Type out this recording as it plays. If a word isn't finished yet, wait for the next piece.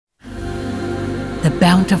the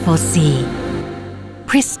bountiful sea,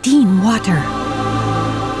 pristine water.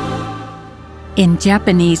 In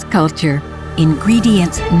Japanese culture,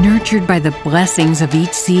 ingredients nurtured by the blessings of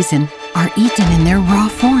each season are eaten in their raw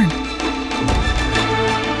form.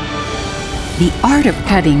 The art of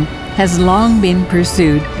cutting has long been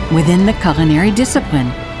pursued within the culinary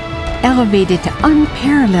discipline, elevated to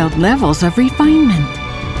unparalleled levels of refinement.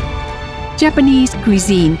 Japanese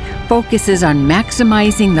cuisine focuses on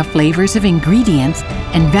maximizing the flavors of ingredients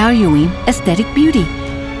and valuing aesthetic beauty,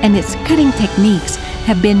 and its cutting techniques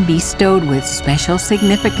have been bestowed with special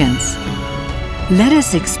significance. Let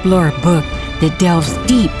us explore a book that delves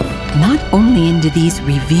deep not only into these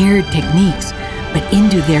revered techniques, but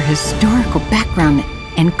into their historical background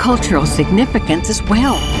and cultural significance as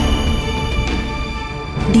well.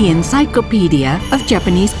 The Encyclopedia of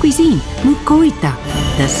Japanese Cuisine, MUKOITA,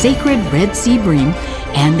 the sacred Red Sea Bream,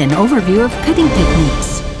 and an overview of cutting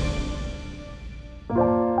techniques.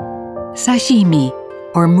 Sashimi,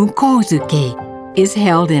 or mukozuke, is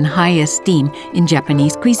held in high esteem in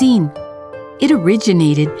Japanese cuisine. It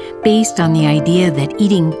originated based on the idea that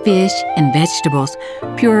eating fish and vegetables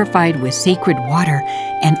purified with sacred water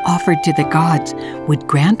and offered to the gods would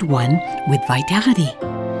grant one with vitality.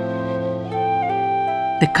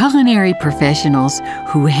 The culinary professionals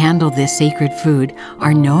who handle this sacred food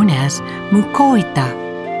are known as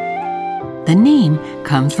MUKOITA. The name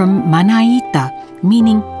comes from manaita,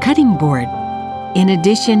 meaning cutting board. In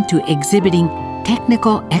addition to exhibiting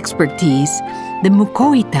technical expertise, the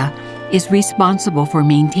MUKOITA is responsible for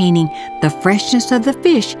maintaining the freshness of the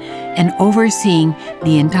fish and overseeing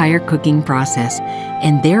the entire cooking process,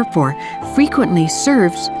 and therefore frequently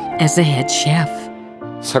serves as the head chef.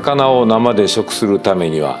 魚を生で食するため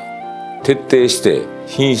には、徹底して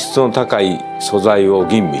品質の高い素材を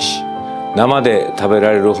吟味し、生で食べ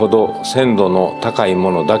られるほど鮮度の高い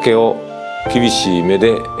ものだけを厳しい目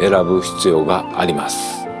で選ぶ必要がありま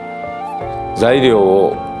す。材料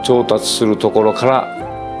を調達するところか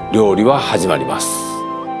ら料理は始まります。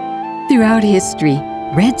Throughout history,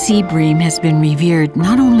 Red Sea Bream has been revered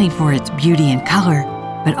not only for its beauty and color,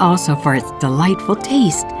 but also for its delightful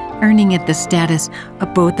taste, earning it the status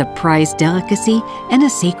of both a prized delicacy and a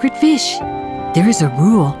sacred fish. There is a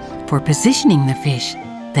rule for positioning the fish.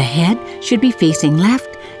 The head should be facing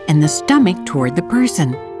left and the stomach toward the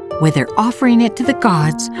person. Whether offering it to the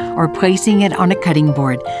gods or placing it on a cutting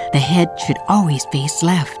board, the head should always face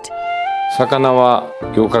left. 魚は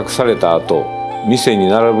漁獲された後、店に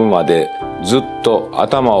並ぶまでずっと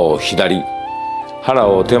頭を左、腹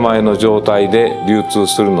を手前の状態で流通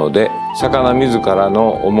するので、魚自ら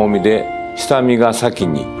の重みで下身が先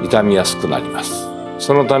に傷みやすくなります。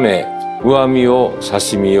そのため、上身を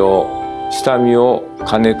刺身用、下身を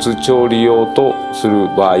加熱調理用とする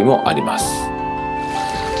場合もあります。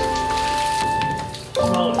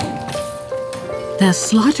The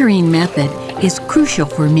slaughtering method is crucial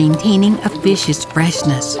for maintaining a fish's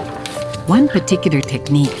freshness. One particular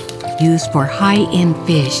technique used for high-end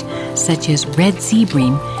fish, such as Red Sea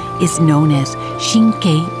Bream, is known as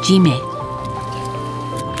shinkei jime.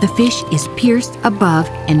 The fish is pierced above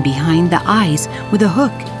and behind the eyes with a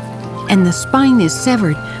hook, and the spine is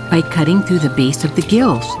severed by cutting through the base of the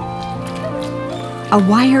gills. A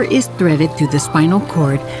wire is threaded through the spinal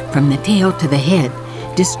cord from the tail to the head,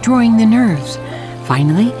 destroying the nerves.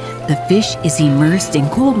 Finally, the fish is immersed in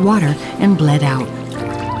cold water and bled out.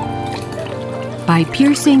 By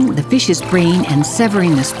piercing the fish's brain and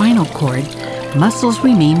severing the spinal cord, muscles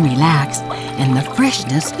remain relaxed and the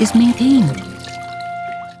freshness is maintained.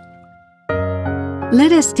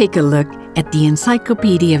 Let us take a look at the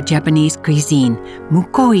Encyclopedia of Japanese Cuisine,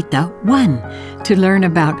 MUKOITA I, to learn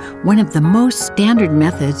about one of the most standard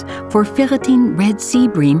methods for filleting Red Sea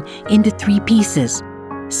Bream into 3 pieces,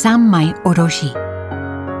 sammai oroshi.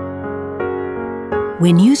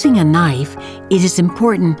 When using a knife, it is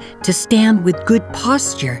important to stand with good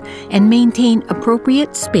posture and maintain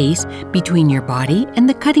appropriate space between your body and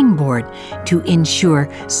the cutting board to ensure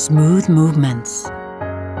smooth movements.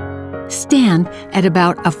 Stand at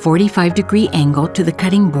about a 45-degree angle to the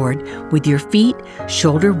cutting board with your feet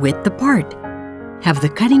shoulder width apart. Have the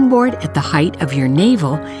cutting board at the height of your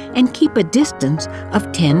navel and keep a distance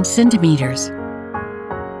of 10 centimeters.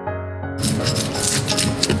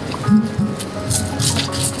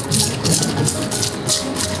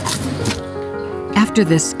 After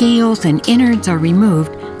the scales and innards are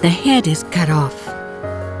removed, the head is cut off.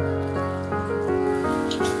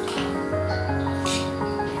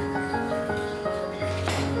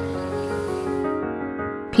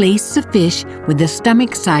 Place the fish with the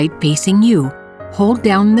stomach side facing you. Hold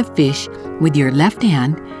down the fish with your left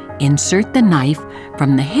hand, insert the knife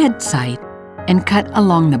from the head side, and cut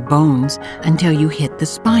along the bones until you hit the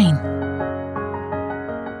spine.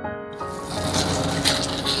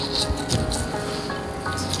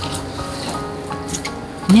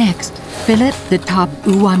 Next, fillet the top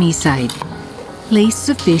uwami side. Place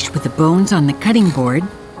the fish with the bones on the cutting board,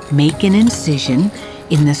 make an incision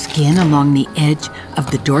in the skin along the edge of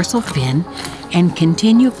the dorsal fin, and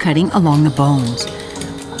continue cutting along the bones.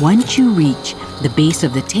 Once you reach the base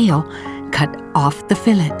of the tail, cut off the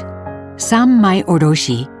fillet. Sammai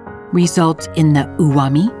oroshi results in the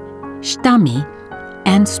uwami, shitami,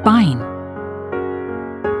 and spine.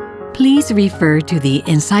 Please refer to the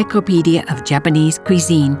Encyclopedia of Japanese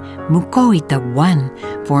Cuisine, MUKOITA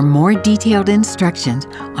I, for more detailed instructions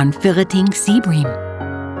on filleting sea bream.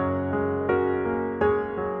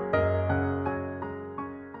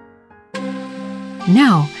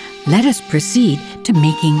 Now, let us proceed to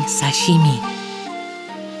making sashimi.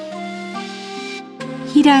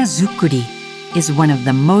 Hirazukuri is one of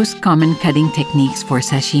the most common cutting techniques for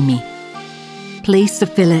sashimi. Place the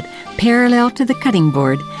fillet parallel to the cutting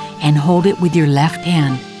board and hold it with your left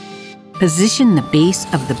hand. Position the base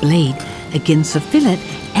of the blade against the fillet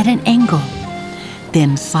at an angle.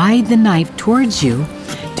 Then slide the knife towards you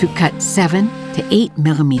to cut 7 to 8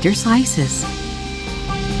 millimeter slices.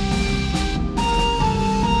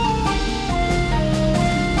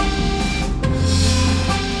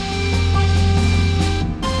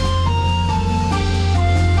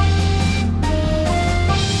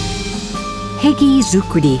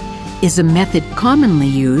 Hegi-zukuri is a method commonly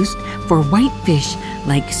used for whitefish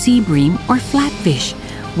like sea bream or flatfish,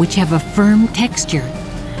 which have a firm texture.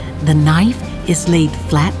 The knife is laid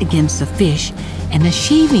flat against the fish and a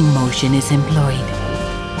shaving motion is employed.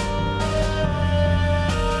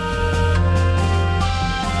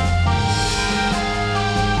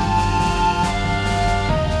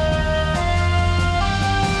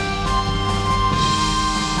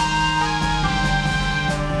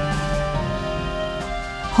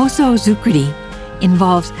 Hoso-zukuri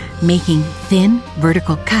involves making thin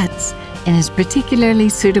vertical cuts and is particularly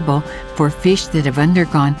suitable for fish that have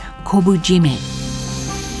undergone kobujime.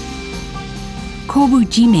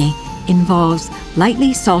 Kobujime involves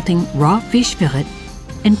lightly salting raw fish fillet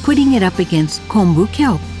and putting it up against kombu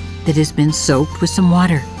kelp that has been soaked with some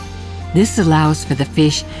water. This allows for the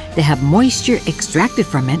fish to have moisture extracted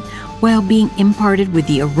from it while being imparted with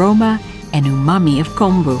the aroma and umami of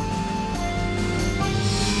kombu.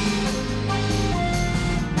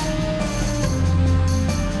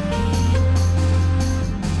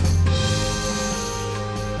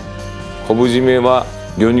昆布締めは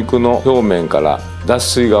魚肉の表面から脱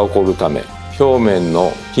水が起こるため、表面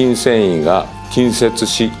の筋繊維が筋接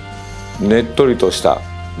し、ねっとりとした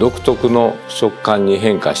独特の食感に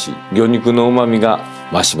変化し、魚肉の旨味が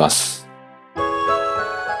増します。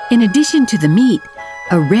In addition to the meat,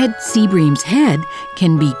 a red sea bream's head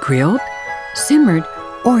can be grilled, simmered,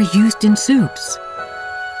 or used in soups.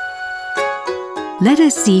 Let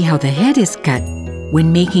us see how the head is cut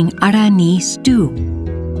when making arani stew.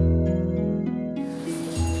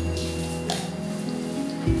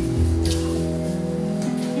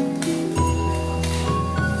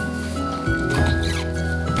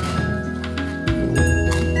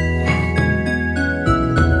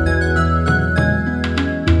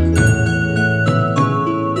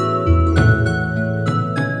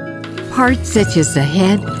 Parts such as the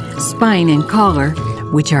head, spine, and collar,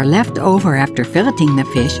 which are left over after filleting the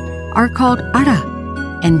fish, are called ara,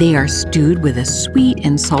 and they are stewed with a sweet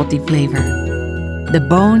and salty flavor. The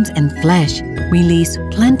bones and flesh release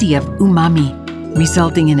plenty of umami,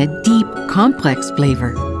 resulting in a deep, complex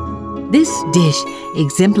flavor. This dish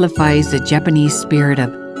exemplifies the Japanese spirit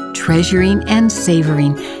of treasuring and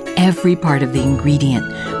savoring every part of the ingredient,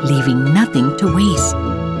 leaving nothing to waste.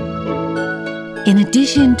 In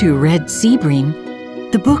addition to red sea bream,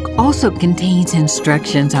 the book also contains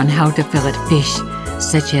instructions on how to fillet fish,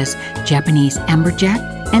 such as Japanese amberjack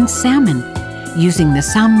and salmon, using the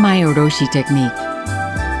sammai oroshi technique.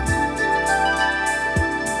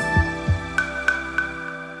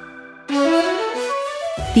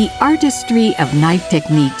 The artistry of knife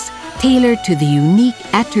techniques tailored to the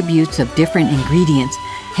unique attributes of different ingredients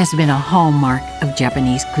has been a hallmark of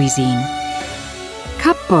Japanese cuisine.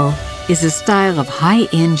 Kappo is a style of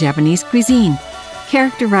high-end Japanese cuisine,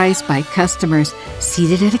 characterized by customers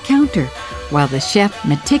seated at a counter, while the chef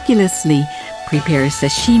meticulously prepares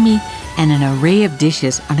sashimi and an array of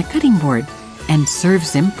dishes on a cutting board and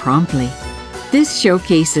serves them promptly. This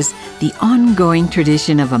showcases the ongoing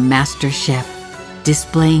tradition of a master chef,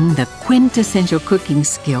 displaying the quintessential cooking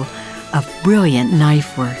skill of brilliant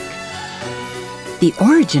knife work. The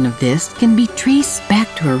origin of this can be traced back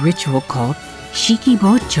to a ritual called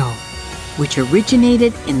shikibocho, which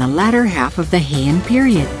originated in the latter half of the Heian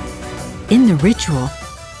period. In the ritual,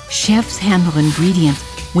 chefs handle ingredients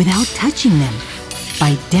without touching them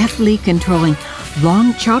by deftly controlling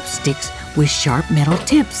long chopsticks with sharp metal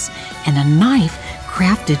tips and a knife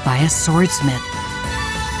crafted by a swordsmith.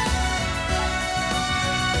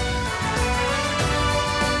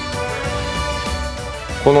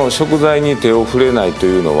この食材に手を触れないと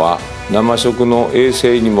いうのは生食の衛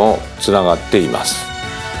生にもつながっています。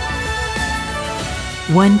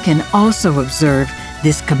One can also observe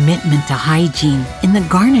this commitment to hygiene in the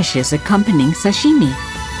garnishes accompanying sashimi.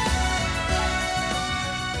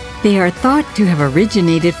 They are thought to have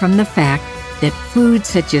originated from the fact that foods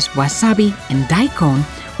such as wasabi and daikon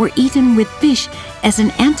were eaten with fish as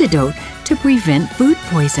an antidote to prevent food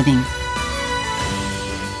poisoning.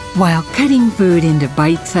 While cutting food into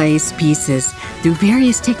bite-sized pieces through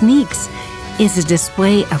various techniques is a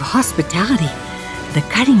display of hospitality, the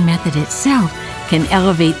cutting method itself can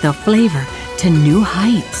elevate the flavor to new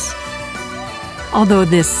heights. Although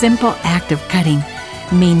this simple act of cutting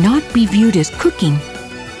may not be viewed as cooking,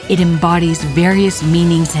 it embodies various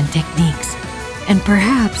meanings and techniques, and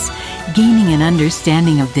perhaps gaining an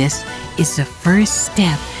understanding of this is the first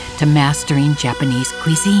step to mastering Japanese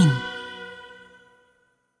cuisine.